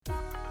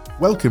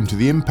Welcome to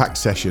the Impact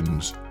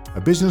Sessions,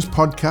 a business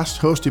podcast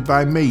hosted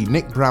by me,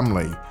 Nick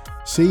Bramley,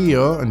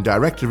 CEO and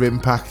Director of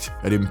Impact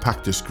at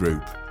Impactus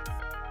Group.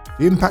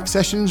 The Impact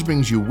Sessions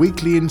brings you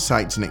weekly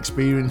insights and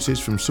experiences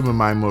from some of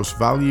my most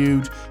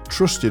valued,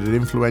 trusted and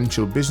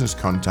influential business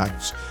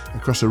contacts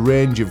across a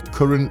range of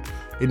current,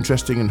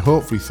 interesting and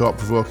hopefully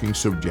thought-provoking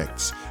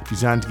subjects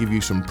designed to give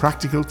you some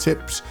practical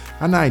tips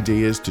and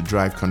ideas to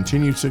drive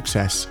continued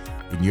success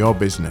in your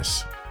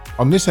business.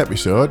 On this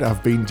episode,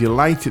 I've been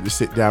delighted to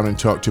sit down and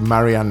talk to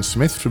Marianne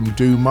Smith from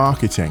Do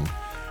Marketing.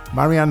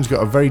 Marianne's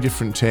got a very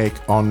different take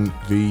on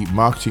the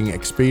marketing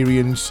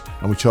experience,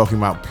 and we're talking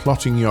about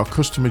plotting your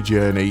customer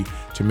journey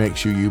to make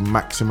sure you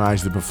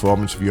maximise the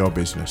performance of your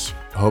business.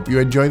 I hope you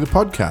enjoy the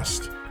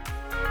podcast.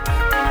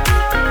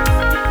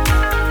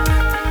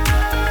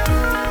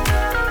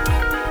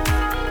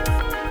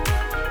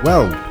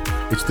 Well,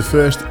 it's the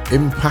first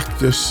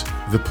Impactus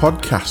the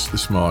podcast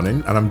this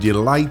morning, and I'm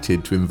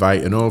delighted to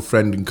invite an old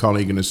friend and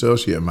colleague and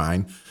associate of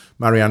mine,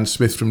 Marianne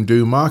Smith from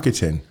Do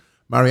Marketing.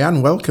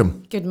 Marianne,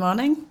 welcome. Good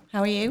morning.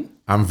 How are you?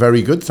 I'm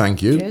very good,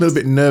 thank you. Good. A little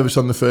bit nervous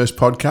on the first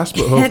podcast,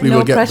 but hopefully no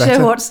we'll get better. No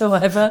pressure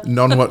whatsoever.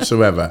 None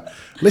whatsoever.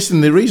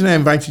 Listen, the reason I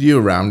invited you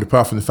around,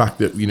 apart from the fact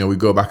that, we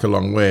go back a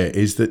long way,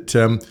 is that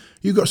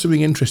you've got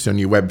something interesting on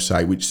your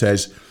website which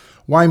says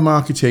why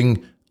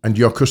marketing and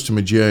your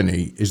customer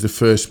journey is the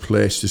first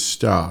place to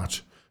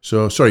start.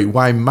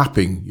 Why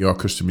mapping your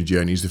customer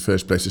journey is the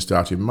first place to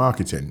start in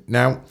marketing.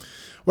 Now,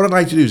 what I'd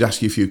like to do is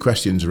ask you a few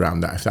questions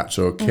around that, if that's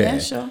okay. Yeah,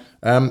 sure.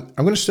 I'm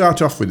going to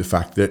start off with the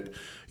fact that,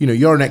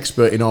 you're an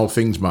expert in all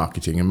things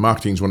marketing, and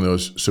marketing is one of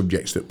those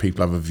subjects that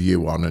people have a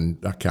view on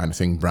and that kind of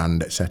thing,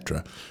 brand,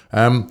 etc.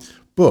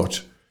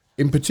 But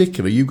in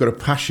particular, you've got a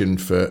passion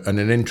for and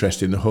an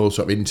interest in the whole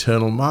sort of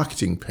internal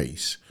marketing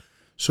piece.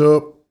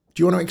 So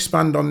do you want to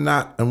expand on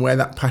that and where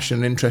that passion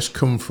and interest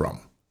come from?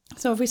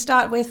 So if we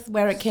start with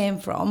where it came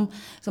from,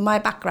 so my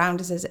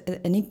background is as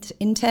an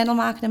internal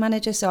marketing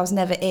manager, so I was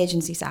never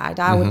agency side.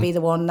 I would be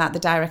the one that the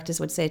directors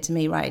would say to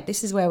me, right,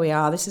 this is where we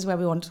are, this is where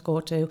we want to go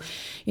to,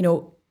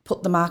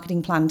 put the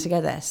marketing plan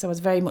together. So I was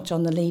very much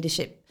on the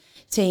leadership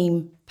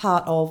team,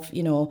 part of,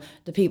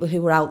 the people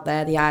who were out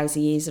there, the eyes,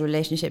 the ears, the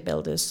relationship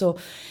builders. So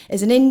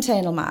as an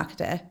internal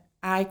marketer,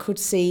 I could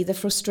see the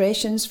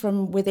frustrations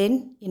from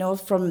within,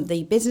 from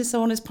the business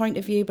owner's point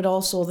of view, but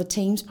also the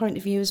team's point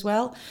of view as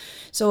well.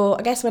 So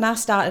I guess when I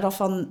started off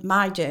on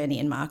my journey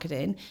in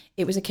marketing,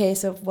 it was a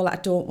case of, I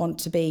don't want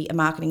to be a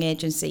marketing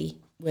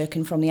agency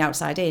working from the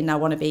outside in. I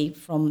want to be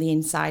from the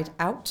inside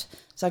out.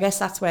 So I guess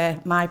that's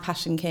where my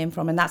passion came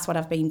from, and that's what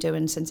I've been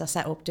doing since I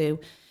set up Do,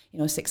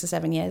 6 or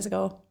 7 years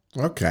ago.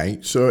 Okay,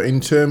 so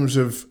in terms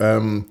of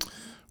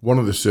one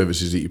of the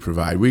services that you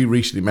provide, we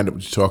recently met up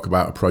to talk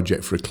about a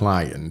project for a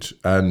client,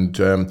 and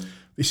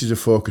this is a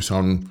focus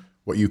on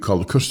what you call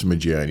the customer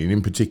journey, and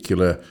in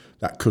particular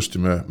that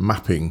customer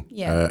mapping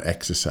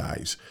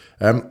exercise.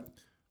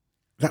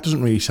 That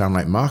doesn't really sound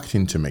like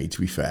marketing to me, to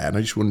be fair, and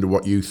I just wonder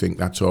what you think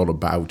that's all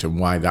about and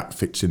why that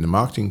fits in the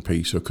marketing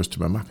piece or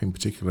customer mapping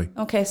particularly.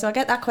 Okay, so I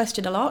get that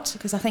question a lot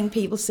because I think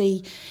people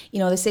see,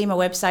 they see my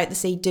website, they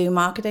see Do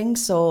Marketing,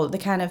 so they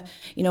kind of,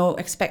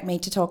 expect me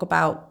to talk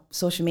about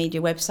social media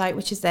website,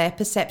 which is their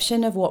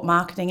perception of what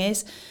marketing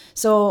is.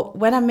 So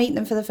when I meet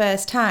them for the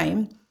first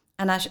time,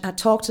 and I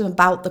talk to them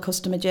about the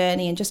customer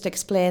journey and just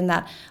explain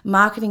that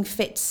marketing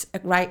fits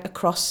right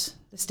across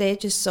the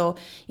stages. So,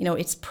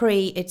 it's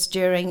pre, it's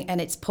during, and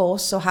it's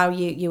post. So how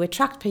you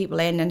attract people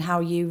in and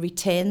how you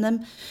retain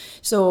them.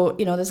 So,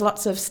 there's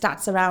lots of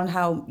stats around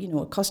how,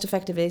 cost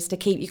effective it is to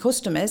keep your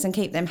customers and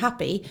keep them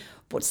happy,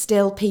 but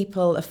still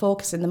people are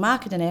focusing the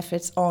marketing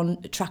efforts on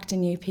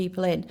attracting new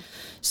people in.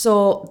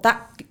 So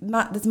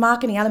there's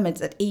marketing elements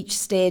at each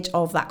stage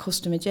of that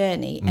customer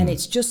journey. And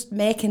it's just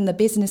making the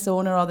business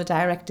owner or the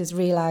directors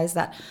realise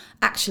that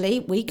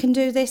actually we can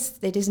do this.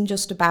 It isn't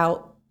just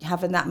about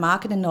having that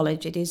marketing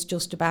knowledge, it is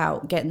just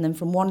about getting them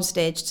from one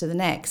stage to the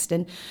next.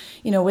 And,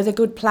 with a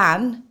good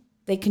plan,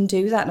 they can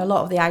do that. And a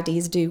lot of the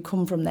ideas do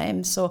come from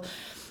them. So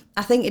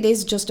I think it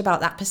is just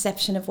about that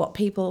perception of what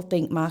people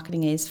think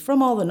marketing is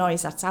from all the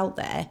noise that's out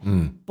there.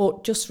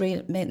 But just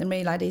make them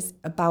realise it is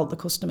about the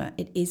customer.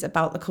 It is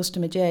about the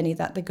customer journey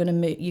that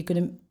you're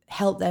going to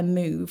help them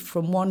move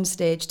from one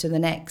stage to the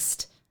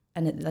next.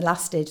 And at the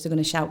last stage, they're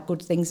going to shout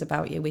good things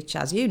about you, which,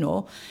 as you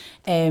know,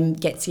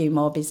 gets you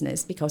more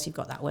business because you've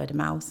got that word of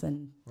mouth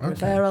and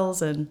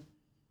referrals.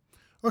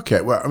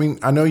 Okay, well, I mean,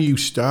 I know you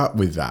start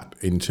with that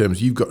in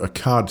terms, you've got a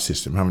card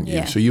system, haven't you?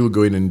 Yeah. So you'll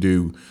go in and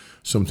do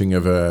something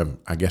of a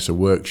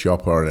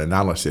workshop or an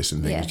analysis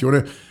and things. Yeah.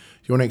 Do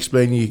you want to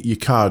explain your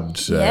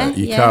cards?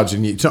 Cards,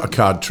 and it's not a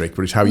card trick,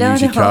 but it's how you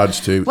use your cards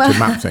to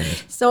map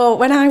things. So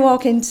when I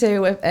walk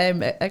into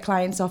a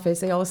client's office,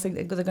 they always think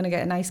they're going to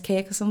get a nice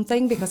cake or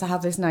something because I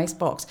have this nice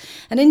box.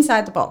 And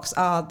inside the box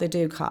are the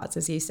Do cards,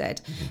 as you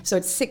said. So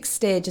it's 6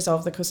 stages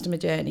of the customer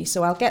journey.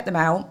 So I'll get them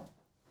out,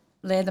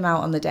 lay them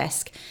out on the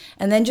desk,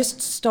 and then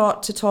just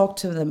start to talk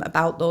to them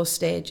about those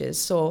stages.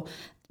 So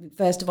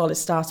first of all, it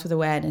starts with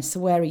awareness. So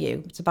where are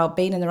you? It's about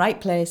being in the right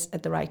place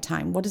at the right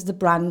time. What does the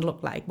brand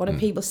look like? What are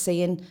people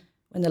seeing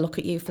when they look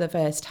at you for the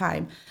first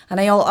time. And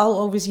I'll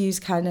always use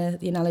kind of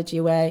the analogy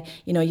where,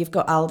 you know, you've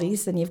got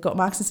Aldi's and you've got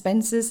Marks and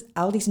Spencer's.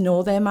 Aldi's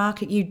know their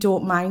market. You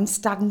don't mind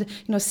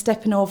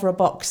stepping over a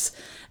box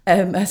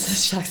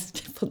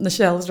as putting the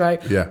shelves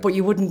right. Yeah. But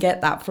you wouldn't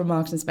get that from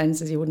Marks and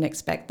Spencer's. You wouldn't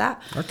expect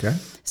that. Okay.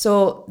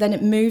 So then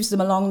it moves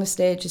them along the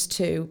stages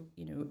to,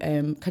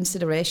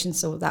 consideration,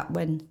 so that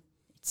when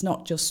it's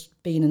not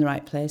just being in the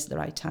right place at the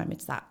right time,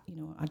 it's that,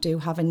 I do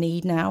have a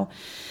need now.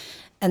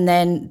 And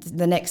then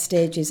the next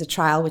stage is a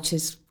trial, which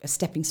is a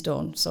stepping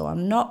stone. So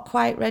I'm not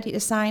quite ready to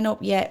sign up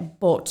yet,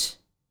 but,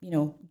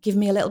 give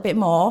me a little bit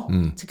more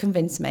to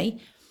convince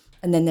me.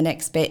 And then the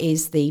next bit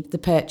is the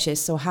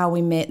purchase. So how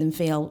we make them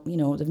feel,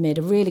 they've made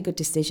a really good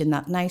decision,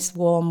 that nice,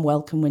 warm,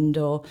 welcome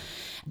window.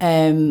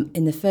 In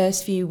the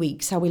first few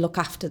weeks, how we look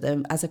after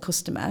them as a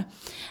customer.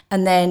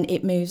 And then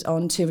it moves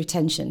on to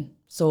retention.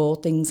 So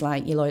things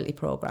like your loyalty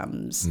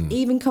programs,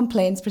 even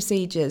complaints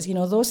procedures,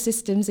 those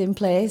systems in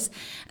place.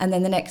 And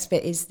then the next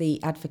bit is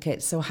the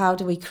advocates. So how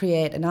do we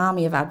create an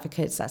army of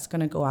advocates that's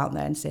going to go out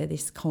there and say,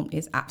 this company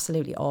is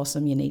absolutely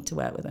awesome, you need to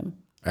work with them.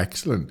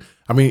 Excellent.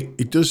 I mean,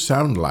 it does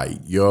sound like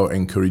you're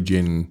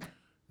encouraging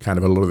kind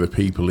of a lot of the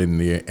people in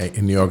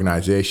the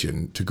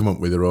organisation to come up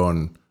with their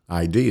own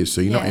ideas.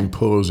 So you're not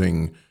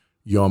imposing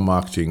your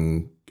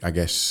marketing, I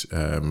guess,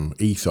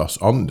 ethos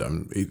on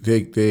them.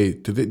 Do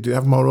they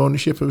have more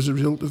ownership as a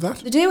result of that?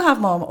 They do have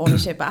more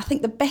ownership, but I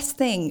think the best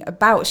thing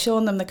about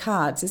showing them the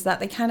cards is that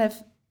they kind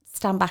of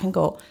stand back and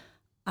go,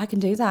 I can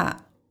do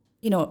that.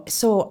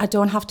 So I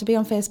don't have to be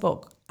on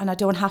Facebook and I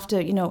don't have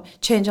to,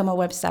 change on my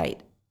website.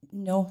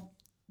 No.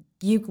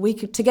 You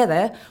can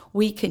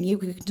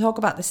talk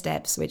about the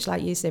steps, which,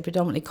 like you say,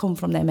 predominantly come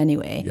from them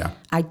anyway. Yeah.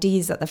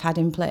 Ideas that they've had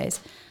in place.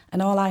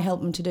 And all I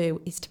help them to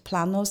do is to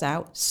plan those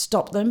out,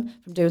 stop them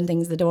from doing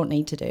things they don't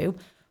need to do,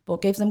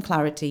 but give them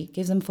clarity,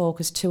 give them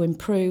focus to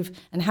improve.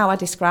 And how I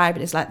describe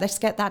it is like, let's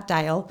get that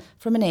dial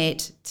from an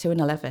 8 to an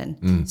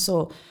 11.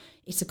 So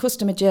it's a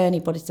customer journey,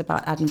 but it's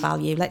about adding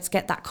value. Let's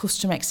get that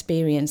customer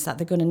experience that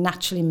they're going to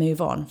naturally move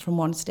on from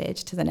one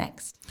stage to the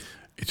next.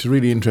 It's a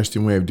really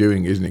interesting way of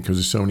doing it, isn't it? Because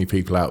there's so many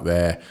people out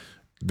there,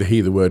 they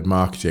hear the word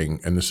marketing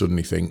and they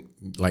suddenly think,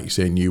 like you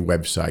say, new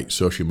website,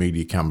 social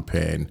media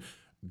campaign,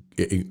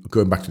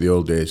 going back to the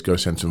old days, go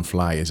send some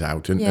flyers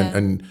out.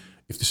 And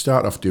if they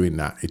start off doing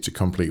that, it's a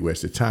complete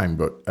waste of time.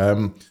 But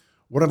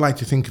what I'd like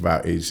to think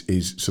about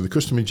is so the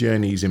customer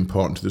journey is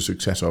important to the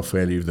success or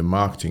failure of the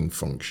marketing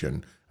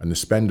function and the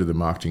spend of the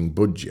marketing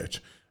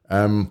budget.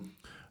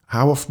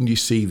 How often do you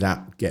see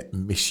that get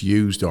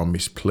misused or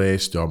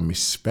misplaced or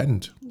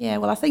misspent? Yeah,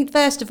 well, I think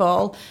first of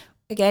all,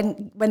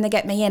 again, when they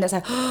get me in, it's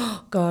like,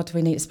 oh, God,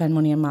 we need to spend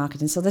money on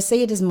marketing. So they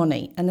see it as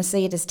money and they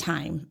see it as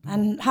time.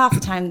 And half the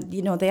time,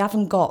 they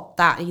haven't got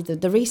that either,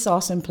 the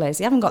resource in place.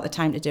 They haven't got the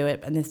time to do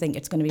it and they think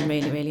it's going to be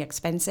really, really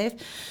expensive.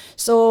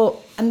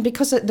 So, and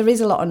because there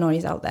is a lot of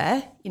noise out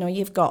there,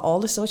 you've got all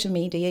the social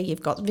media,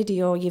 you've got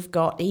video, you've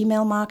got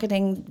email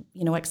marketing,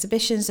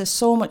 exhibitions. There's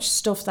so much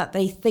stuff that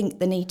they think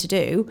they need to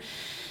do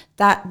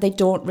that they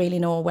don't really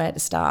know where to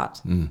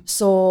start.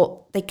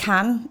 So they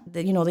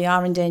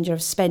are in danger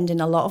of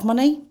spending a lot of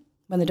money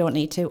when they don't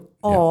need to,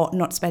 or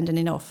not spending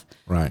enough.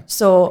 Right.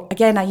 So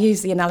again, I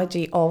use the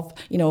analogy of,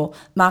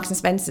 Marks and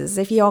Spencer's.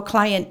 If your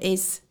client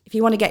if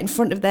you want to get in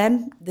front of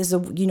them, there's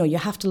you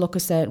have to look a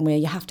certain way,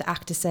 you have to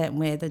act a certain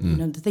way. The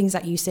things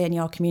that you say in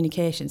your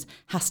communications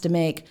has to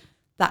make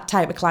that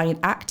type of client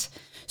act.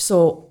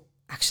 So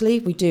actually,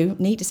 we do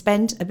need to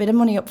spend a bit of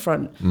money up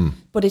front,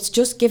 but it's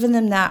just giving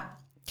them that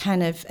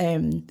kind of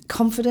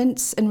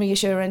confidence and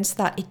reassurance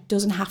that it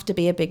doesn't have to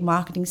be a big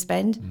marketing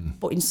spend,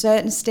 but in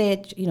certain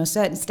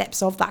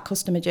steps of that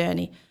customer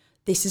journey,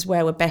 this is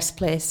where we're best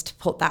placed to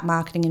put that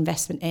marketing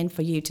investment in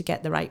for you to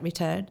get the right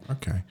return.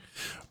 Okay.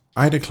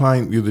 I had a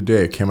client the other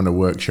day came on a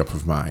workshop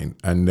of mine,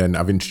 and then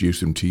I've introduced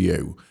them to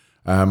you.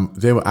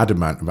 They were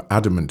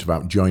adamant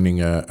about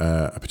joining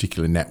a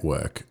particular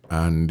network,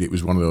 and it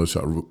was one of those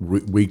sort of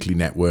weekly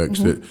networks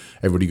that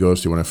everybody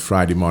goes to on a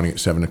Friday morning at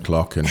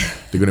 7:00, and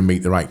they're going to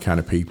meet the right kind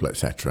of people,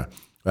 etc.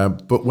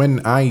 But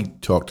when I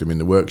talked to them in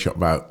the workshop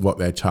about what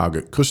their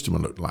target customer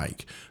looked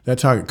like, their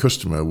target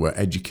customer were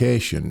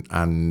education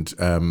and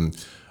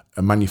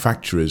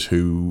manufacturers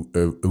who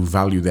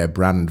value their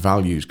brand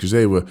values, because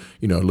they were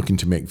looking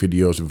to make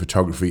videos and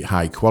photography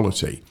high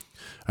quality.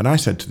 And I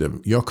said to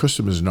them, your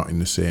customers are not in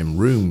the same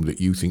room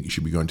that you think you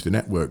should be going to the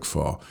network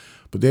for.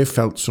 But they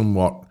felt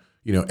somewhat,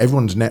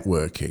 everyone's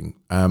networking.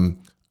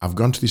 I've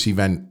gone to this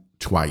event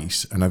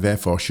twice and I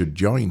therefore should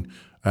join.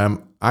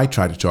 I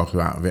tried to talk them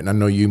out of it, and I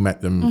know you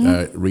met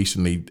them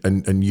recently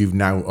and you've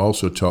now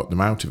also talked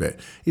them out of it.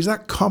 Is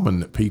that common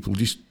that people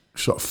just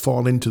sort of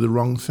fall into the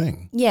wrong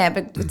thing? Yeah,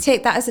 but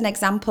take that as an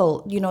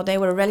example. They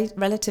were a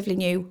relatively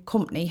new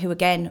company who,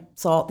 again,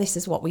 thought this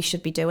is what we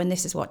should be doing.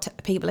 This is what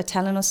people are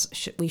telling us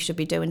we should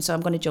be doing. So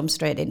I'm going to jump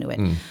straight into it.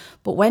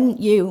 But when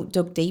you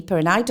dug deeper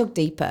and I dug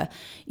deeper,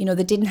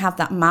 they didn't have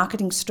that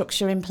marketing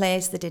structure in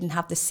place. They didn't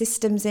have the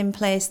systems in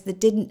place. They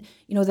didn't,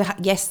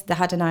 they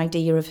had an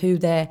idea of who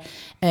their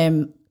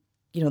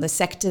the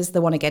sectors they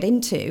want to get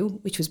into,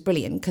 which was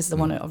brilliant because they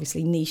want to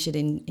obviously niche it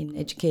in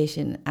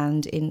education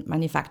and in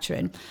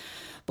manufacturing.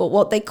 But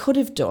what they could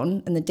have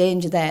done, and the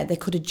danger there, they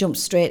could have jumped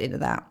straight into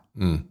that.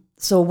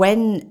 So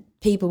when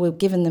people were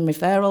giving them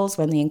referrals,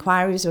 when the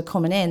inquiries were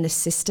coming in, the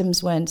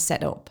systems weren't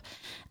set up.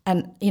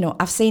 And,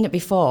 I've seen it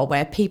before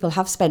where people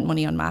have spent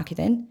money on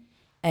marketing.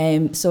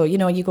 So,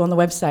 you go on the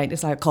website,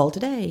 it's like, call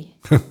today,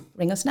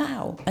 ring us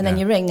now. And then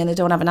you ring and they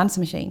don't have an answer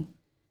machine.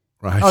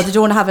 Right. Or they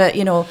don't have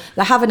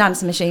they have an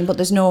answer machine, but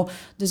there's no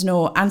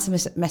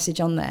answer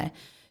message on there.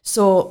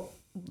 So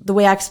the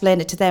way I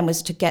explained it to them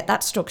was to get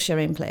that structure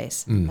in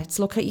place. Let's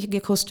look at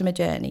your customer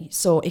journey.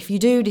 So if you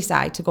do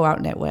decide to go out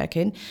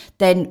networking,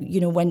 then,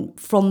 when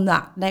from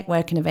that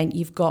networking event,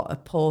 you've got a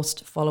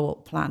post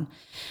follow-up plan.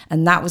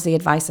 And that was the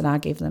advice that I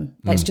give them.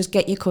 Let's just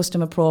get your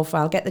customer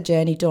profile, get the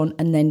journey done,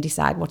 and then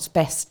decide what's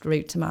best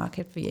route to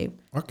market for you.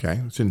 Okay,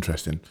 that's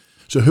interesting.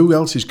 So who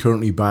else is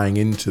currently buying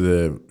into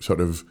the sort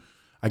of,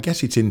 I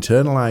guess it's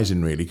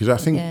internalising really, because I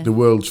think the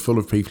world's full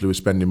of people who are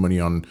spending money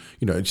on,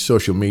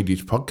 social media,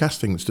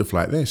 podcasting and stuff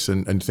like this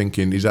and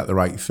thinking, is that the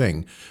right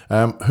thing?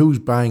 Who's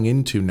buying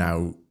into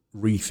now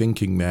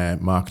rethinking their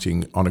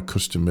marketing on a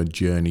customer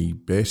journey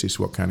basis?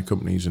 What kind of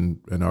companies and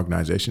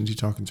organisations are you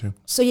talking to?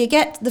 So you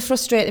get the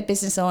frustrated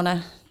business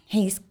owner.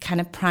 He's kind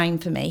of prime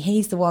for me.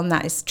 He's the one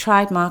that has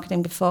tried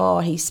marketing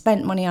before. He's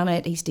spent money on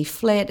it. He's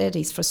deflated.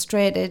 He's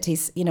frustrated. He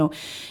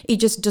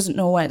just doesn't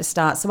know where to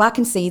start. So I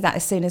can see that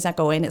as soon as I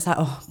go in, it's like,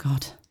 oh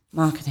God,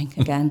 marketing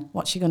again.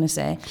 What's she going to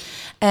say?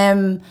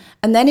 And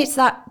then it's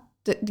that,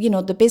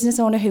 the business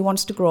owner who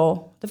wants to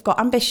grow. They've got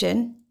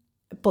ambition,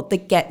 but they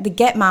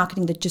get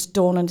marketing, they just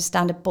don't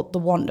understand it, but they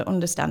want to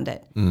understand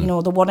it. They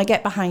want to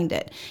get behind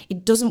it.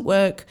 It doesn't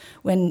work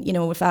when,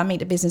 if I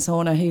meet a business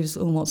owner who's,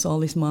 what's all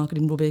this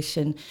marketing rubbish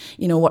and,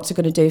 what's it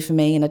going to do for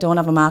me? And I don't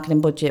have a marketing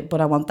budget,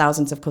 but I want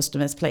thousands of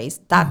customers, please.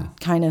 That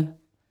kind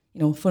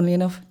of, funnily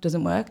enough,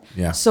 doesn't work.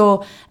 Yeah.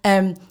 So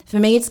for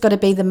me, it's got to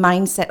be the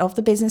mindset of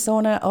the business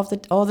owner or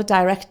the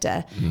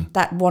director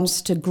that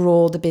wants to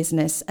grow the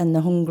business and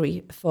they're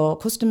hungry for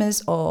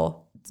customers or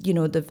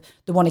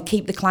they want to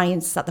keep the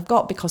clients that they've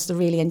got because they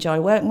really enjoy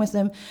working with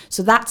them.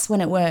 So that's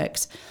when it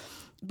works.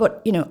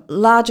 But,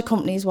 larger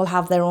companies will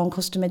have their own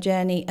customer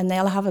journey and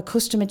they'll have a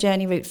customer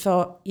journey route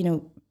for,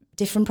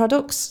 different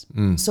products.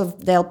 So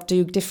they'll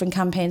do different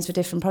campaigns for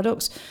different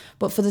products.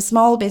 But for the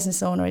small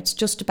business owner, it's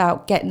just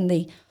about getting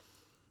the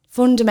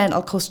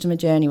fundamental customer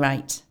journey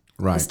right.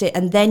 Right.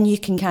 And then you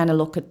can kind of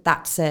look at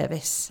that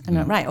service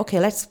and right,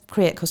 okay, let's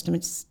create a customer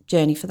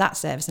journey for that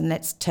service and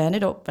let's turn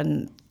it up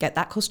and get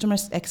that customer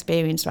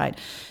experience right.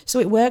 So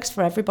it works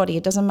for everybody.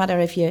 It doesn't matter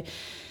if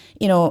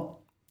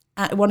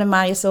one of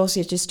my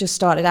associates just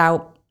started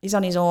out, he's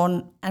on his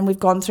own and we've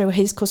gone through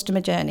his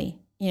customer journey,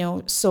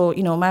 So,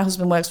 my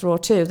husband works for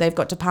O2. They've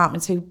got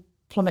departments who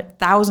plummet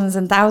thousands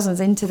and thousands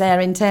into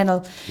their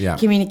internal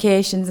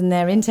communications and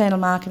their internal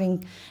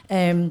marketing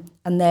and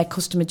their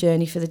customer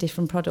journey for the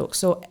different products.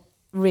 So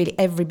really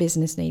every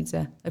business needs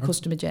a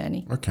customer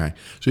journey. Okay.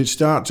 So it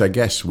starts, I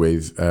guess,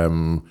 with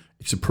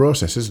it's a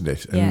process, isn't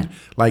it? And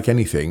like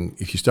anything,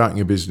 if you're starting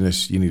a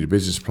business, you need a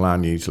business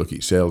plan, you need to look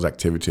at sales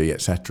activity,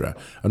 etc.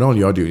 And all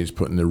you're doing is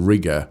putting the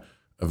rigour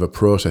of a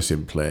process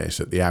in place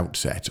at the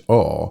outset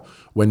or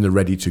when they're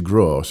ready to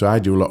grow. So I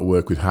do a lot of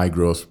work with high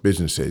growth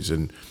businesses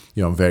and,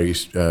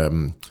 various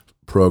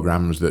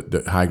programs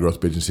that high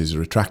growth businesses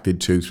are attracted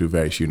to through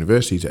various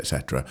universities,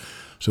 etc.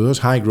 So those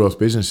high growth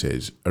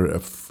businesses are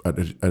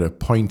at a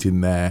point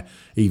in their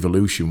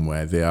evolution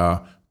where they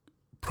are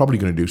probably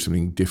going to do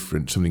something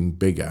different, something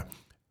bigger.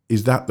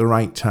 Is that the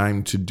right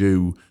time to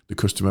do the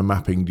customer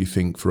mapping, do you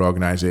think, for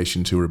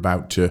organisations who are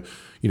about to,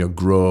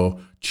 grow,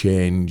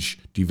 change,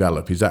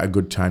 develop? Is that a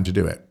good time to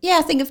do it? Yeah,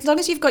 I think as long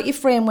as you've got your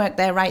framework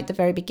there right at the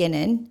very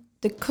beginning,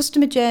 the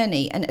customer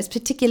journey, and it's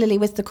particularly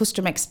with the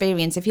customer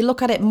experience, if you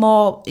look at it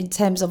more in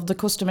terms of the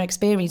customer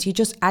experience, you're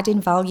just adding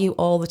value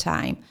all the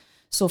time.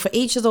 So for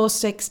each of those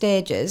 6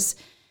 stages,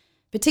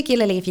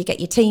 particularly if you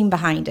get your team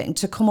behind it and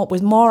to come up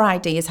with more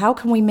ideas, how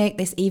can we make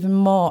this even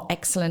more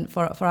excellent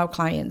for our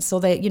clients so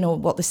that,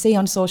 what they see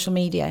on social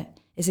media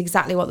is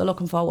exactly what they're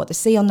looking for, what they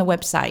see on the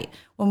website.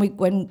 When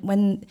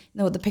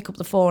they pick up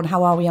the phone,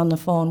 how are we on the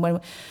phone?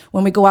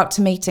 When we go out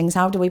to meetings,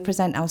 how do we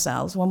present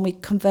ourselves? When we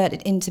convert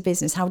it into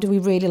business, how do we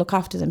really look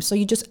after them? So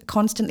you're just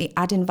constantly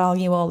adding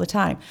value all the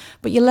time.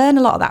 But you learn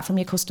a lot of that from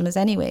your customers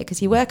anyway,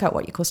 because you work out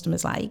what your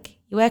customers like,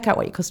 you work out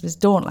what your customers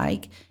don't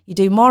like, you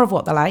do more of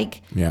what they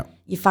like. Yeah.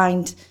 You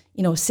find,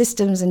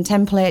 systems and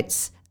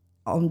templates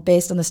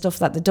based on the stuff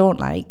that they don't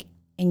like,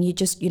 and you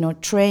just,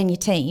 train your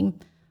team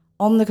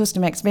on the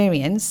customer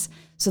experience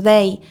so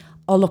they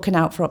are looking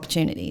out for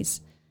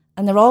opportunities.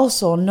 And they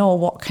also know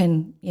what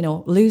can,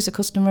 lose a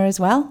customer as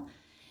well.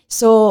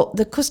 So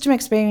the customer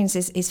experience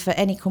is for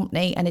any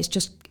company, and it's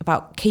just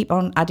about keep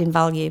on adding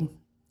value.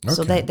 Okay.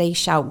 So they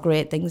shout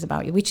great things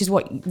about you, which is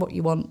what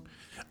you want.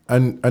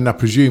 And I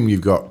presume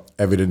you've got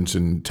evidence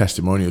and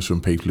testimonials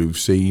from people who've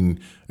seen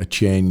a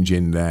change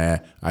in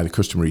their either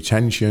customer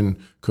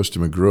retention,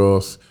 customer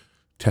growth,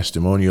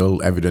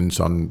 testimonial evidence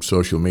on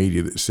social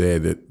media that say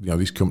that,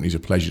 this company's a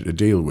pleasure to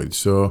deal with.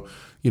 So,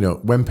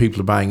 when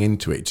people are buying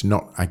into it, it's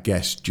not, I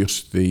guess,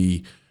 just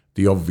the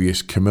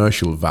obvious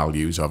commercial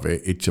values of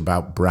it. It's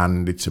about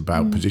brand, it's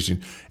about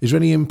position. Is there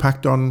any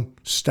impact on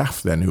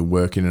staff then who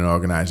work in an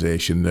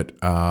organisation that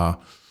are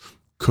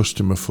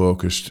customer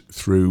focused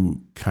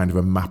through kind of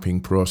a mapping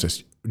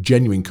process,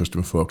 genuine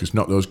customer focused,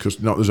 not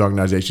those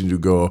organisations who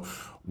go,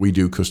 we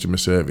do customer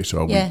service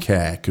or we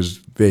care,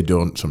 because they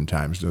don't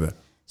sometimes, do they?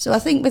 So I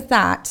think with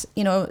that,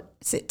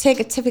 take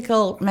a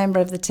typical member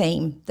of the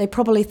team. They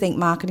probably think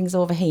marketing's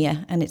over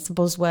here and it's a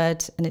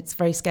buzzword and it's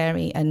very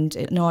scary and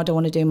no, I don't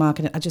want to do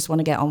marketing. I just want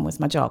to get on with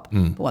my job.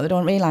 But what they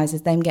don't realise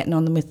is them getting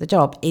on with the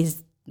job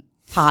is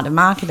part of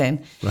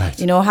marketing. Right.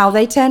 How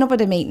they turn up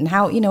at a meeting,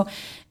 how,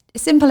 a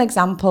simple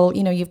example,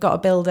 you've got a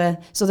builder.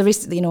 So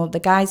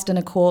the guy's done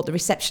a quote, the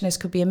receptionist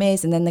could be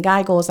amazing. Then the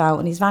guy goes out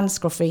and his van's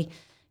scruffy.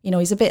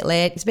 He's a bit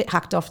late. He's a bit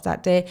hacked off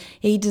that day.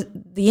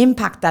 The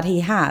impact that he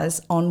has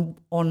on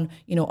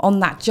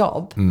that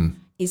job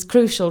is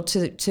crucial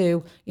to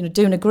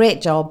doing a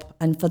great job.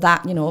 And for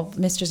that,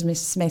 Mr. and Mrs.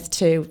 Smith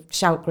to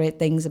shout great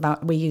things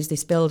about, we use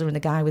this builder and the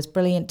guy was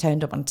brilliant,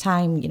 turned up on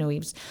time. He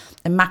was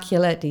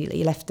immaculate.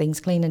 He left things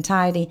clean and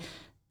tidy.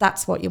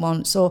 That's what you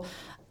want. So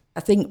I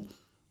think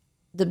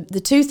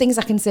the two things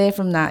I can say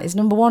from that is,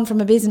 number one,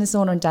 from a business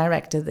owner and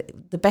director,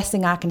 the best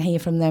thing I can hear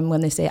from them when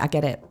they say, I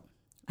get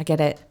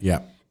it. Yeah.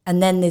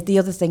 And then the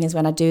other thing is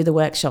when I do the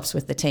workshops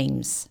with the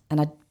teams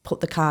and I put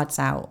the cards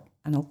out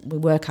and we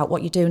work out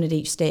what you're doing at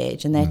each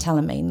stage and they're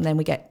telling me, and then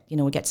we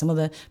get some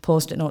other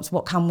post-it notes.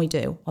 What can we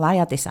do? Well, I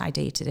had this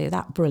idea to do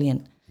that.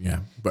 Brilliant. Yeah.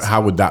 But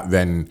how would that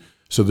then,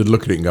 so they'd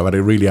look at it and go, I had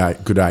a really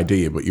good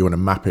idea, but you want to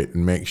map it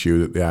and make sure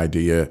that the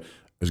idea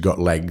has got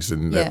legs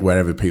and that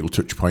wherever people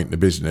touch point in the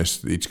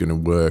business, it's going to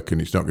work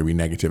and it's not going to be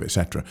negative,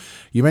 etc.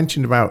 You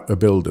mentioned about a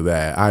builder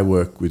there. I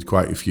work with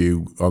quite a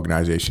few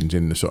organisations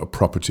in the sort of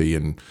property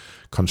and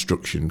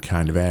construction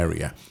kind of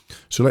area.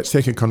 So let's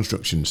take a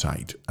construction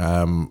site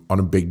on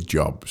a big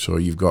job. So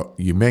you've got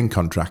your main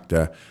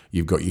contractor,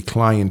 you've got your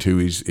client who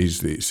is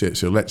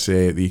so let's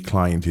say the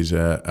client is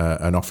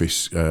an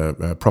office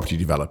property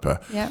developer.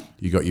 Yeah.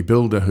 You've got your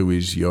builder who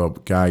is your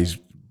guys,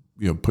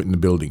 putting the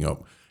building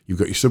up. You've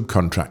got your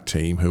subcontract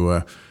team who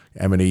are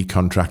M&E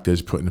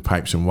contractors putting the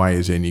pipes and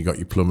wires in. You've got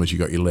your plumbers,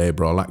 you've got your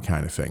labour, all that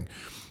kind of thing.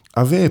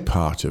 Are they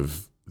part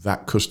of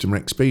that customer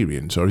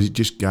experience, or is it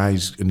just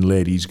guys and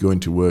ladies going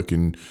to work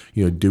and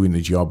doing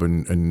the job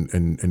and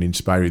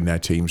inspiring their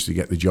teams to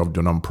get the job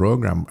done on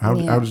programme? How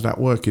does that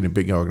work in a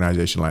big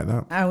organisation like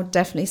that? I would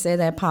definitely say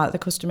they're part of the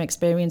customer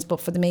experience,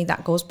 but for me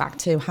that goes back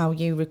to how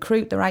you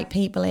recruit the right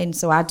people in.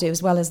 So I do,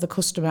 as well as the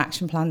customer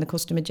action plan, the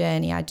customer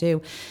journey, I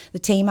do the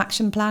team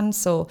action plan.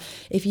 So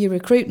if you're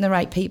recruiting the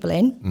right people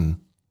in,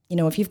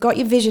 if you've got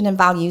your vision and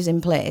values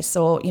in place,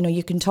 so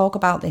you can talk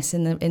about this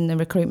in the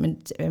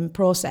recruitment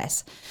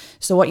process.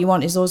 So what you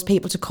want is those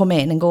people to come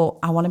in and go,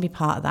 I want to be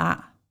part of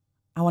that.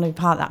 I want to be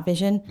part of that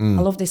vision.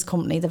 I love this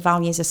company. The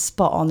values are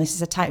spot on. This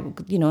is a type,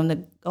 in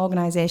the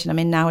organisation I'm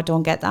in now, I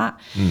don't get that.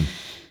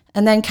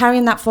 And then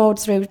carrying that forward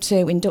through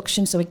to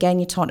induction. So again,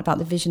 you're talking about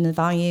the vision and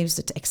values,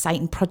 the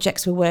exciting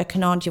projects we're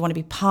working on. Do you want to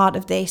be part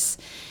of this?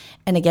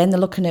 And again, they're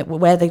looking at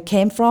where they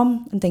came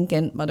from and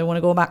thinking, I don't want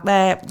to go back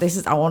there.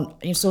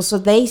 So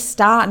they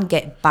start and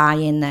get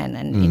buy-in then.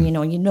 And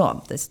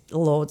there's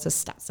loads of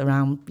stats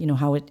around,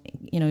 how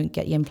it,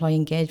 get your employee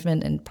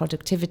engagement and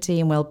productivity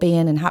and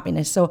well-being and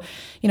happiness. So,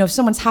 if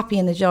someone's happy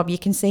in the job, you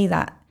can see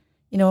that.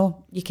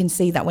 You can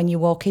see that when you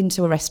walk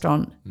into a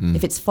restaurant,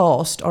 if it's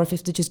forced or if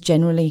they're just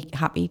generally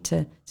happy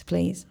to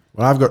please.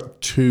 Well, I've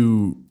got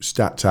two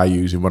stats I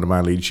use in one of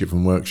my leadership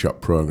and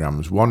workshop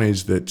programs. One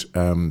is that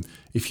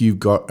if you've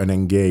got an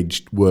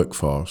engaged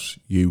workforce,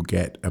 you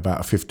get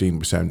about a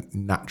 15%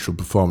 natural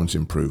performance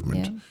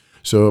improvement. Yeah.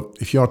 So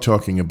if you're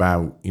talking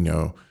about,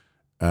 8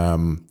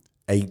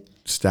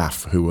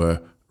 staff who are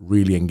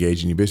really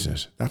engaged in your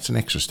business, that's an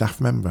extra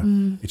staff member.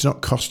 It's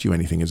not cost you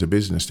anything as a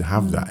business to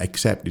have that,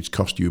 except it's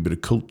cost you a bit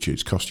of culture,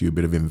 it's cost you a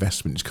bit of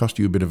investment, it's cost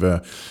you a bit of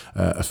a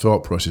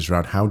thought process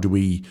around how do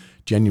we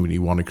genuinely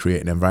want to create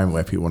an environment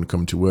where people want to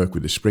come to work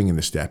with a spring in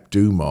the step,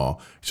 do more.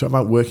 It's not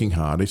about working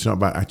hard, it's not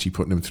about actually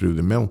putting them through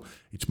the mill.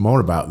 It's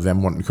more about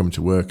them wanting to come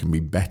to work and be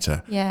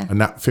better. Yeah.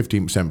 And that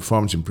 15%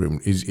 performance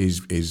improvement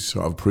is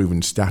sort of a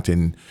proven stat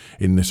in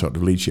the sort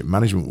of leadership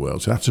management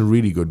world. So that's a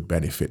really good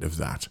benefit of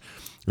that.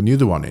 And the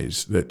other one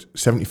is that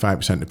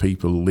 75% of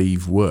people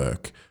leave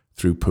work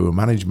through poor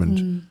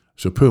management.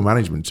 So poor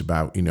management's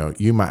about,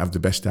 you might have the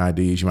best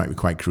ideas, you might be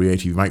quite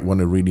creative, you might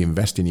want to really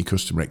invest in your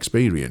customer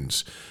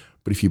experience.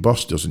 But if your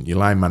boss doesn't, your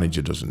line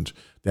manager doesn't,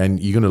 then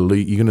you're going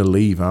to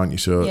leave, aren't you?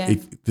 So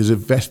there's a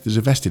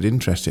vested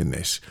interest in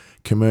this,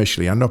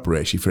 commercially and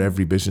operationally, for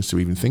every business to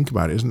even think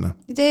about it, isn't there?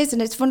 It is,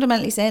 and it's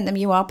fundamentally saying to them,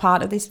 you are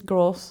part of this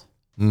growth.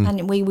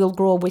 And we will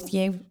grow with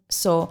you.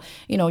 So,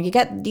 you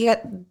get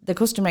the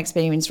customer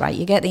experience right,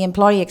 you get the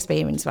employee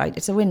experience right.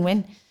 It's a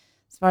win-win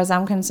as far as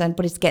I'm concerned,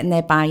 but it's getting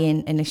their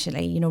buy-in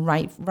initially,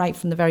 right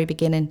from the very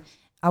beginning.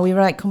 are we the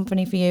right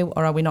company for you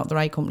or are we not the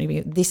right company for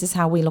you? This is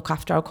how we look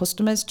after our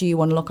customers. Do you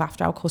want to look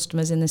after our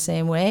customers in the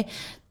same way?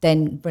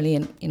 Then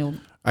brilliant,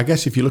 I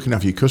guess if you're looking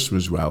after your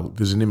customers well,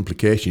 there's an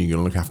implication you're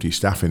going to look after your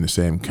staff in the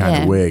same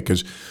kind of way,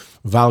 because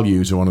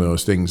values are one of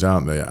those things,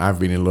 aren't they? I've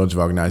been in loads of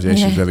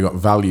organisations where they've got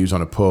values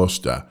on a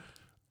poster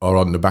or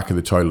on the back of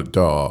the toilet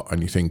door,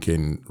 and you're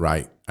thinking,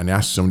 right, and you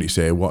ask somebody to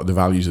say, what are the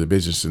values of the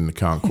business, and they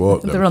can't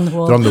quote them. They're on the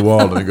wall. They're on the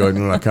wall, and they're going,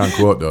 no, I can't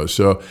quote those.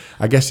 So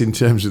I guess in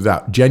terms of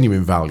that,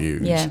 genuine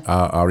values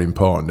are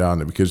important, aren't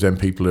they? Because then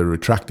people are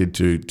attracted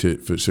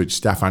so it's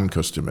staff and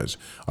customers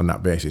on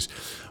that basis.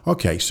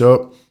 Okay,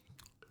 so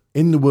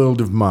in the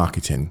world of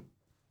marketing,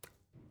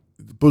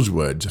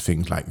 buzzwords are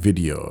things like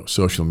video,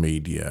 social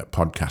media,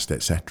 podcast,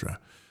 etc.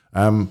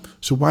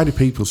 So why do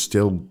people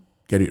still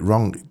get it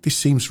wrong? This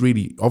seems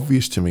really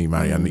obvious to me,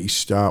 Marianne, that you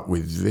start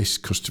with this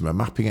customer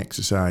mapping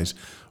exercise.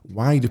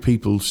 Why do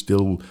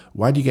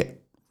you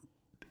get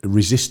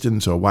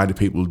resistance, or why do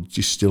people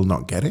just still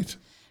not get it?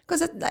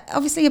 Because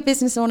obviously a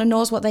business owner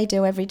knows what they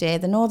do every day.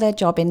 They know their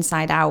job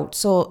inside out.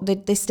 So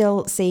they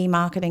still see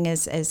marketing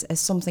as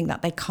something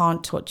that they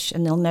can't touch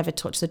and they'll never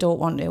touch. They don't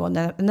want to.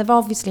 And they've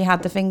obviously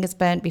had the fingers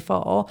burnt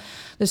before.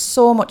 There's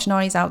so much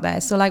noise out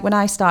there. So like when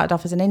I started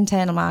off as an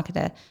internal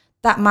marketer,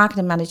 that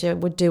marketing manager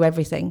would do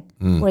everything.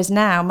 Whereas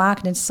now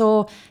marketing's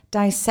so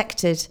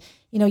dissected.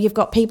 You've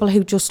got people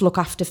who just look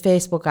after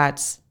Facebook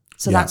ads.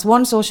 So that's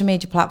one social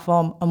media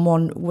platform and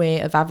one way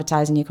of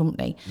advertising your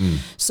company.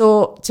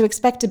 So to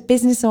expect a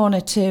business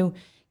owner to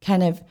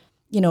kind of,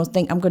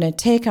 think I'm going to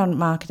take on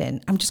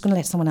marketing, I'm just going to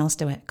let someone else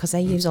do it because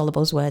they use all the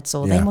buzzwords,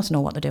 so they must know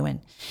what they're doing.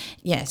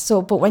 Yeah.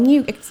 So, but when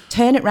you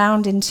turn it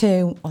round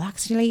into, well,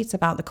 actually, it's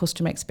about the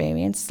customer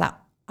experience, that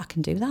I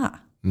can do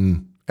that.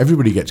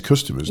 Everybody gets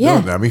customers,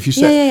 don't they? I mean, if you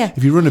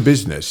if you run a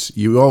business,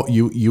 you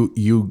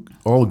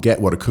all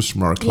get what a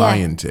customer or a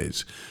client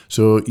is.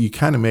 So you're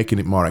kind of making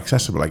it more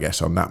accessible, I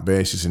guess, on that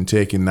basis, and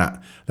taking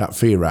that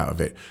fear out of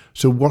it.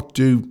 So what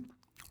do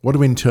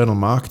internal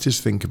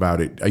marketers think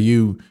about it? Are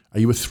you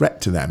a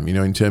threat to them?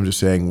 In terms of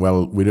saying,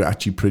 well, we're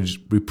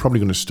probably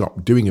going to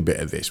stop doing a bit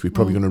of this. We're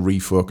probably going to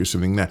refocus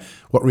something there.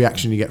 What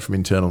reaction do you get from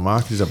internal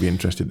marketers? I'd be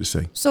interested to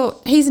see.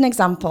 So here's an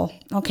example.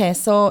 Okay,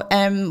 so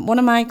one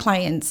of my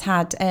clients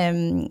had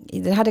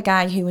a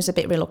guy who was a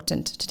bit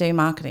reluctant to do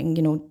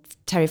marketing.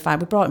 Terrified.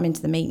 We brought him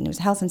into the meeting. It was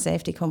a health and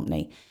safety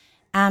company.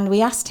 And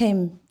we asked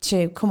him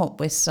to come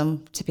up with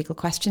some typical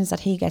questions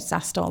that he gets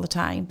asked all the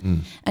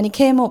time. And he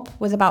came up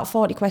with about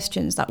 40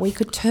 questions that we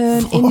could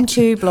turn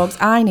into blogs.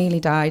 I nearly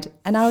died.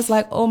 And I was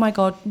like, oh my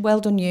God, well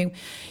done you.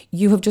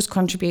 You have just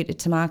contributed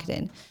to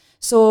marketing.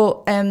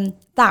 So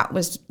that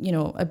was,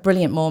 a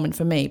brilliant moment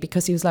for me,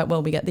 because he was like,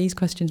 well, we get these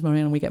questions,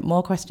 Marianne, and we get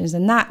more questions.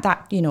 And that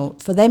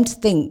for them to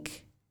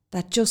think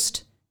that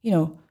just,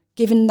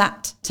 giving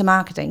that to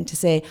marketing to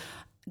say,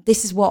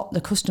 this is what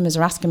the customers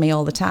are asking me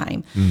all the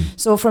time.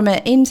 So from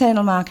an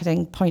internal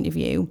marketing point of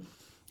view,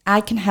 I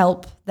can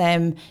help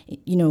them,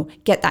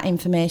 get that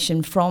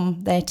information from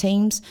their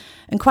teams.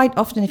 And quite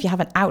often, if you have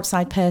an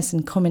outside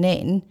person coming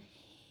in,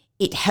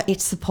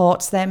 it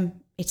supports them.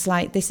 It's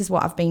like, this is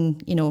what I've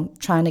been,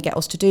 trying to get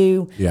us to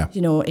do. Yeah.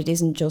 It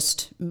isn't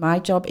just my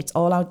job, it's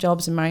all our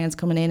jobs. And Marianne's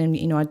coming in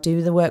and, I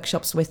do the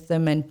workshops with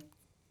them and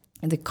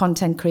the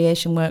content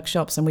creation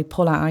workshops, and we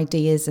pull out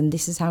ideas, and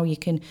this is how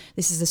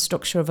this is the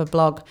structure of a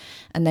blog.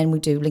 And then we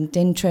do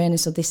LinkedIn training.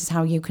 So this is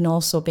how you can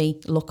also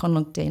look on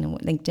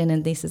LinkedIn,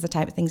 and this is the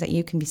type of things that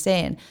you can be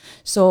saying.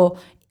 So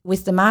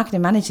with the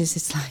marketing managers,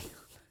 it's like,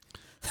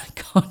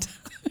 thank God.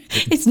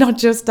 It's not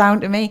just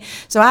down to me.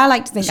 So I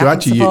like to think I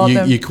can support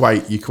them. You're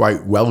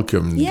quite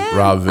welcomed,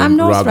 rather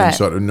than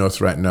sort of no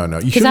threat. No,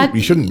 you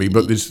shouldn't be.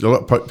 But there's a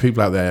lot of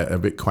people out there a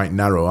bit quite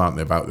narrow, aren't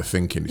they, about the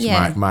thinking?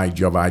 It's my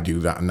job. I do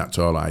that, and that's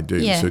all I do.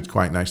 So it's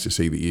quite nice to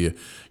see that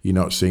you're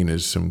not seen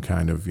as some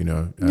kind of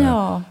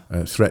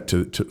threat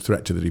to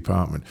the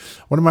department.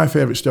 One of my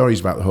favourite stories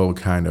about the whole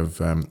kind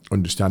of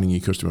understanding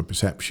your customer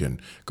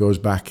perception goes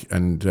back,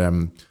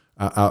 and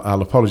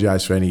I'll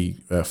apologise for any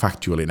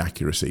factual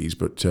inaccuracies,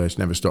 but it's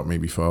never stopped me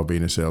before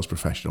being a sales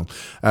professional.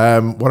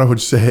 What I would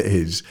say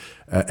is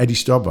Eddie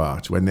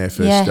Stobbart, when they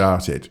first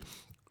started,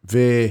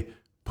 they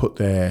put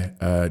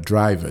their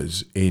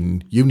drivers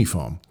in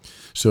uniform.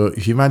 So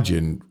if you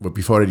imagine,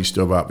 before Eddie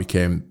Stobbart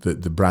became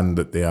the brand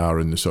that they are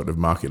and the sort of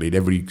market lead,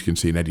 everybody can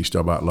see an Eddie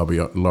Stobbart lorry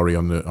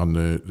on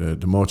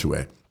the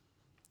motorway.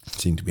 It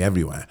seemed to be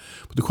everywhere.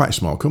 But they're quite a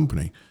small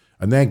company.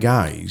 And their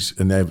guys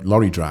and their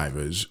lorry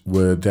drivers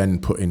were then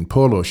put in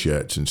polo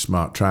shirts and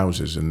smart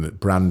trousers and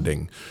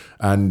branding.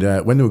 And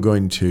when they were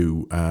going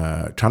to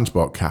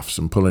transport cafes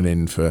and pulling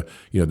in for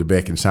the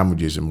bacon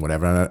sandwiches and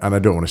whatever, and I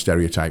don't want to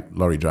stereotype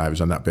lorry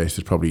drivers on that basis,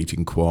 they're probably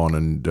eating corn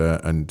and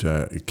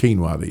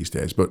quinoa these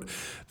days. But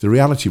the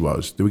reality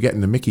was they were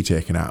getting the mickey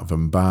taken out of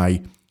them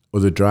by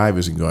other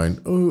drivers and going,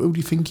 oh, who do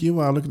you think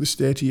you are? Look at the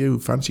state of you.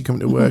 Fancy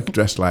coming to work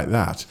dressed like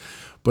that.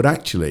 But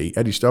actually,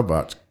 Eddie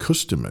Stobbart's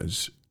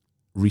customers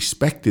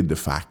respected the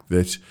fact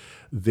that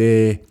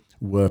they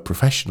were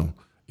professional.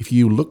 if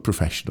you look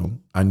professional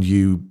and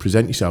you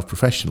present yourself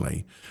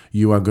professionally,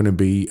 you are going to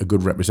be a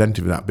good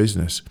representative of that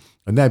business.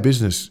 And their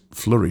business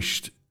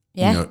flourished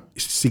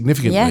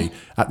significantly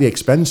at the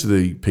expense of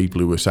the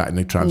people who were sat in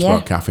the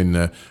transport cafe in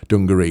the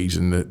dungarees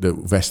and the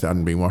vest that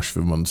hadn't been washed for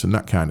months and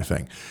that kind of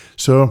thing.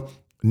 So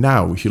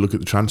now, if you look at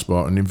the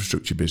transport and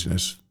infrastructure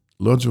business,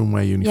 loads of them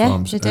wear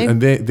uniforms. Yeah, they do.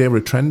 And they were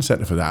a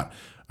trendsetter for that.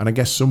 And I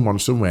guess someone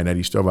somewhere in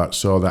Eddie Stobart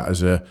saw that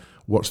as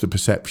what's the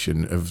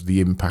perception of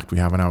the impact we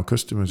have on our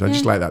customers. I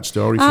just like that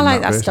story. I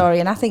like that story.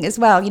 And I think as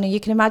well, you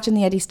can imagine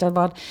the Eddie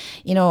Stobart,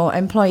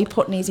 employee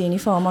putting his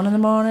uniform on in the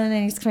morning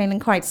and he's feeling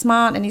quite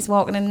smart and he's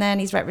walking in there and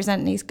he's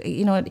representing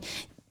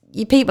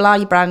your people are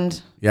your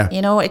brand. Yeah.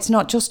 It's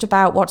not just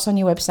about what's on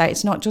your website.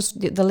 It's not just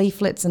the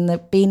leaflets and the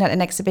being at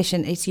an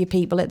exhibition. It's your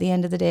people at the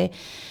end of the day.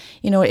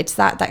 It's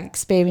that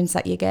experience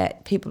that you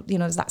get. People,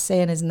 there's that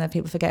saying, isn't there?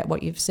 People forget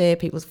what you say,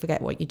 people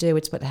forget what you do.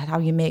 It's about how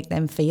you make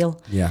them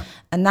feel. Yeah.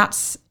 And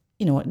that's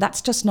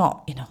just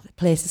not,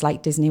 places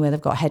like Disney where they've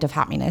got Head of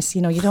Happiness.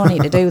 You don't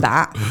need to do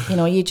that.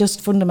 You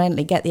just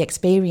fundamentally get the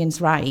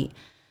experience right.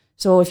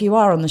 So if you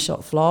are on the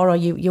shop floor or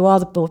you are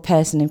the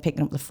person in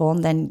picking up the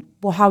phone, then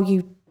how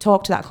you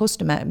talk to that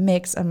customer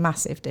makes a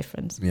massive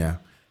difference. Yeah.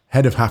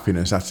 Head of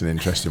Happiness, that's an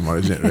interesting one,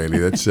 isn't it, really?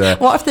 That's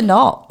what if they're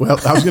not? Well,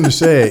 I was going to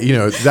say,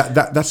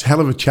 that's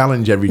hell of a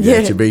challenge every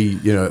day to be,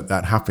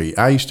 that happy.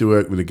 I used to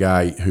work with a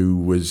guy who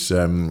was,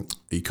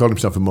 he called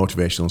himself a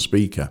motivational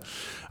speaker.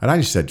 And I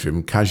just said to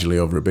him casually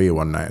over a beer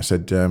one night, I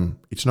said,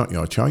 it's not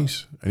your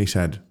choice. And he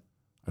said,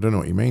 I don't know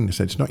what you mean. I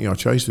said, it's not your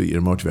choice that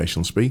you're a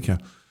motivational speaker.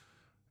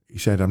 He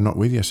said, I'm not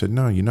with you. I said,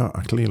 no, you're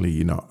not. Clearly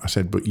you're not. I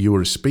said, but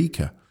you're a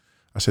speaker.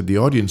 I said, the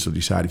audience will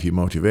decide if you're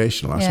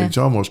motivational. I said, it's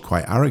almost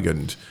quite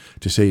arrogant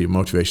to say you're a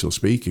motivational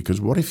speaker, because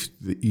what if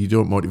you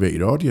don't motivate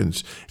your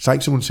audience? It's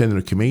like someone saying they're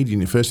a comedian.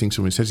 The first thing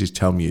someone says is,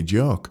 tell me a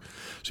joke.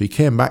 So he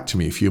came back to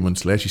me a few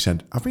months later. He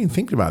said, I've been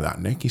thinking about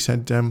that, Nick. He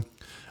said,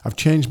 I've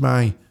changed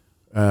my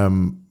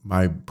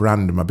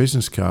brand and my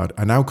business card.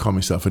 I now call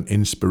myself an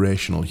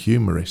inspirational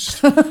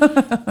humorist.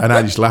 And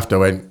I just laughed. I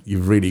went,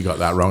 you've really got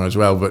that wrong as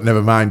well, but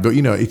never mind. But,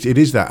 it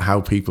is that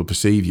how people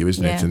perceive you,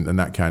 isn't it? And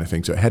that kind of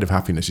thing. So Head of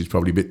Happiness is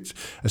probably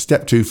a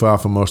step too far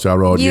for most of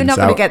our audience. You're not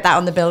going to get that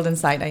on the building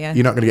site, are you?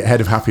 You're not going to get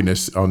Head of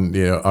Happiness on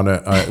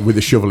with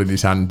a shovel in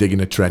his hand digging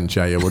a trench,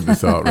 are you? I wouldn't have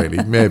thought,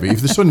 really. Maybe.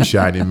 If the sun's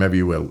shining, maybe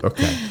you will.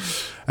 Okay.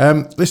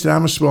 Listen,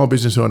 I'm a small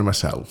business owner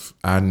myself,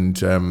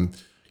 and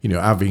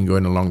I've been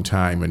going a long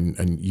time,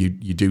 and you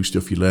do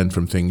stuff, you learn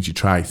from things, you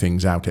try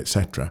things out,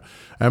 etc.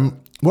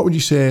 What would you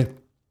say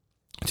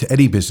to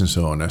any business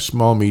owner,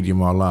 small,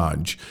 medium or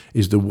large,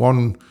 is the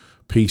one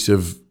piece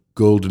of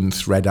golden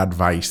thread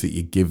advice that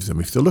you give them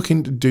if they're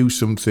looking to do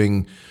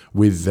something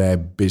with their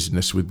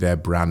business, with their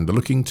brand, they're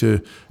looking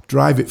to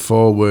drive it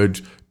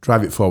forward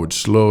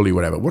slowly,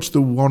 whatever? What's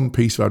the one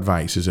piece of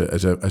advice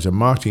as a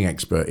marketing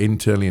expert,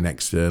 internally and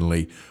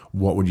externally?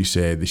 What would you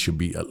say they should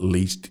be at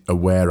least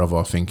aware of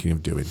or thinking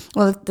of doing?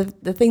 Well,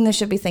 the thing they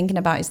should be thinking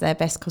about is their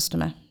best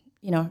customer.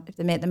 If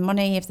they make them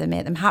money, if they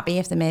make them happy,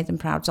 if they make them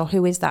proud. So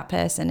who is that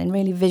person? And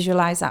really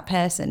visualize that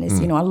person.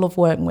 I love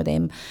working with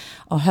him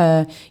or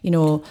her.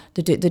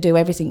 They do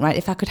everything right.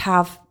 If I could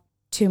have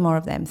 2 more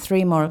of them,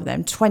 3 more of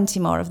them, 20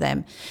 more of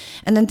them,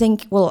 and then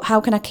think, well, how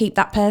can I keep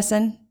that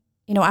person?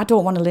 I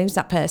don't want to lose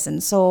that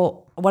person.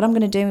 So what I'm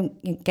going to do,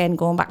 again,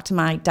 going back to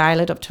my dial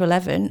it up to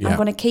 11, I'm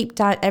going to keep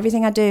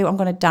everything I do, I'm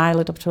going to dial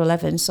it up to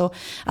 11. So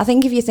I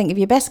think if you think of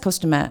your best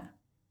customer,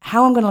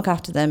 how I'm going to look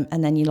after them,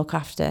 and then you look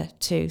after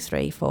 2,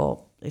 3,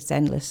 4, it's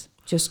endless.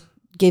 Just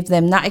give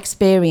them that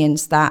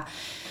experience that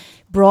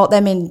brought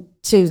them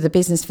into the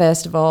business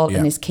first of all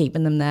and is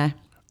keeping them there.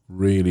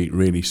 Really,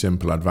 really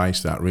simple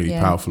advice, that really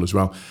powerful as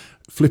well.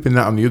 Flipping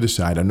that on the other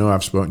side, I know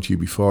I've spoken to you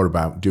before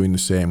about doing the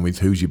same with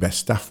who's your best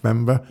staff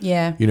member.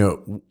 Yeah.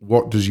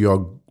 What does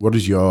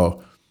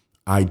your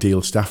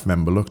ideal staff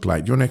member look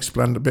like? Do you want to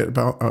explain a bit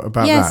about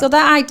that? Yeah, so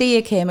that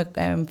idea came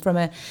from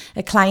a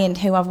client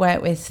who I've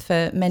worked with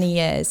for many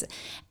years,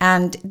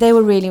 and they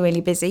were really,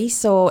 really busy.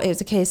 So it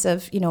was a case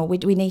of, we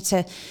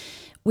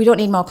don't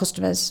need more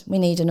customers. We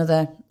need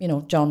another,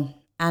 John.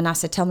 And I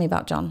said, tell me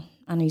about John.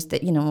 And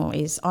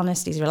he's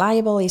honest, he's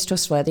reliable, he's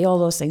trustworthy, all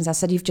those things. I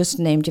said, you've just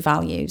named your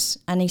values.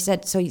 And he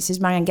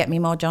says, Marianne, get me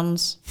more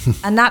Johns.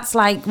 And that's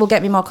like, well,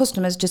 get me more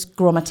customers, just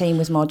grow my team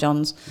with more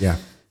Johns. Yeah.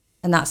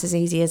 And that's as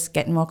easy as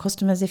getting more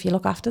customers if you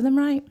look after them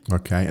right.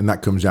 Okay. And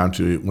that comes down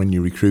to when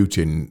you're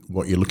recruiting,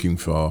 what you're looking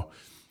for.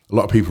 A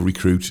lot of people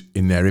recruit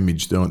in their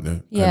image, don't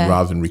they? Yeah.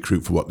 Rather than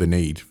recruit for what they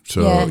need.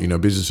 So,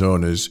 business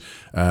owners,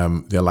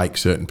 they like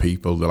certain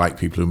people. They like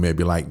people who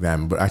maybe like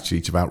them. But actually,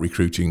 it's about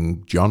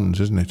recruiting Johns,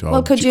 isn't it?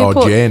 Or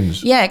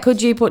Janes. Yeah,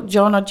 could you put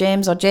John or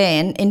James or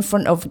Jane in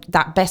front of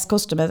that best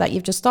customer that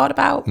you've just thought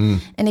about?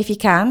 And if you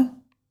can,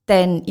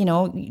 then,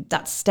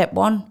 that's step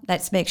one.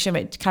 Let's make sure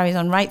it carries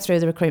on right through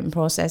the recruitment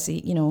process.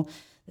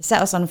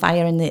 Set us on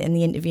fire in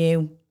the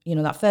interview.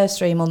 That first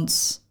 3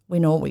 months, we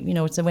know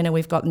it's a winner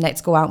we've got.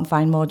 Let's go out and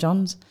find more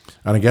Johns.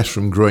 And I guess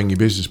from growing your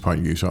business point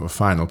of view, sort of a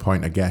final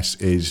point, I guess,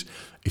 is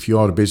if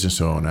you're a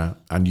business owner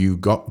and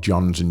you've got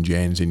Johns and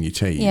Janes in your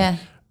team,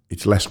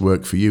 it's less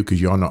work for you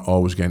because you're not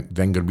always then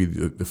going to be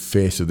the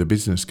face of the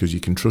business, because you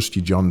can trust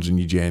your Johns and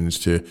your Janes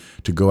to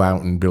go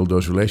out and build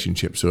those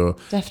relationships. So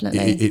definitely,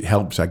 it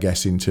helps, I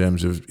guess, in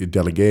terms of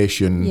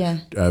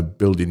delegation,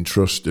 building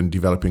trust and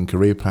developing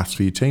career paths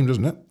for your team,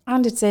 doesn't it?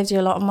 And it saves you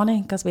a lot of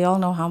money, because we all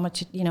know how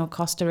much it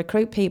costs to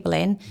recruit people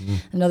in.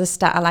 Another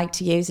stat I like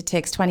to use, it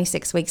takes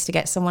 26 weeks to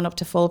get someone up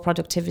to full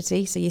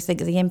productivity. So you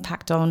think of the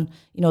impact on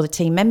the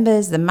team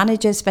members, the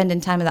managers, spending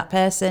time with that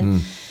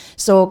person.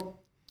 So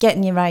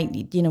getting you right,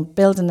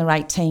 building the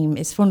right team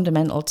is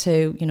fundamental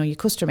to your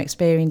customer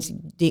experience,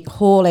 the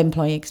whole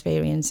employee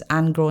experience,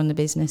 and growing the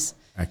business.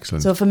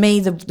 Excellent. So for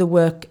me, the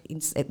work,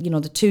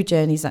 the two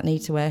journeys that need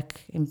to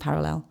work in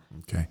parallel.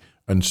 Okay.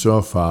 And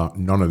so far,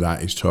 none of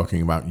that is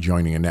talking about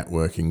joining a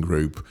networking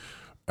group,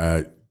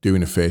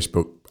 doing a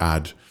Facebook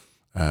ad,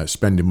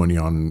 spending money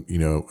on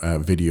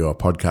video or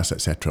podcasts,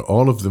 etc.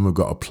 All of them have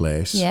got a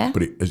place,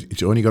 but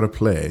it's only got a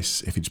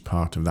place if it's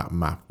part of that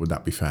map. Would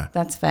that be fair?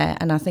 That's fair.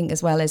 And I think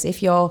as well as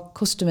if your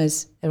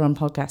customers are on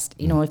podcast,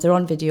 if they're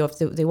on video, if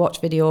they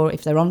watch video,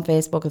 if they're on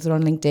Facebook, if they're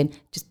on LinkedIn,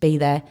 just be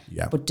there,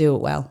 but do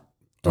it well.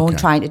 Don't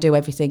try to do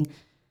everything.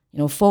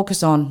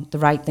 Focus on the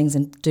right things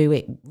and do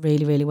it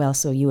really, really well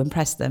so you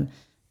impress them.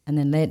 And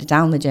then later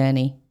down the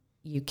journey,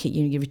 you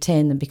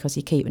retain them because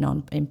you're keeping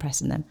on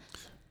impressing them.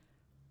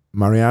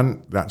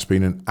 Marianne, that's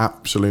been an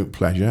absolute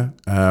pleasure.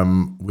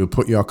 We'll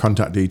put your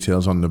contact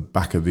details on the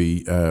back of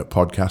the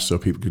podcast so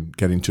people can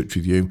get in touch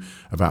with you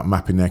about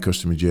mapping their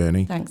customer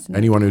journey. Thanks, Nick.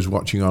 Anyone who's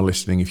watching or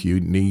listening, if you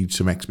need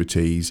some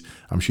expertise,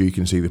 I'm sure you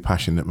can see the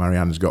passion that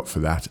Marianne's got for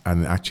that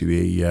and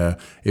actually the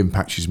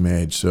impact she's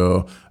made.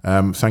 So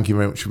thank you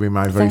very much for being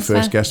my very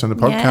first guest on the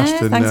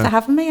podcast. Yeah, thanks for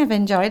having me. I've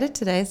enjoyed it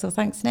today. So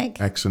thanks,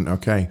 Nick. Excellent.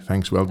 Okay.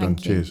 Thanks. Well done.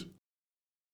 Cheers.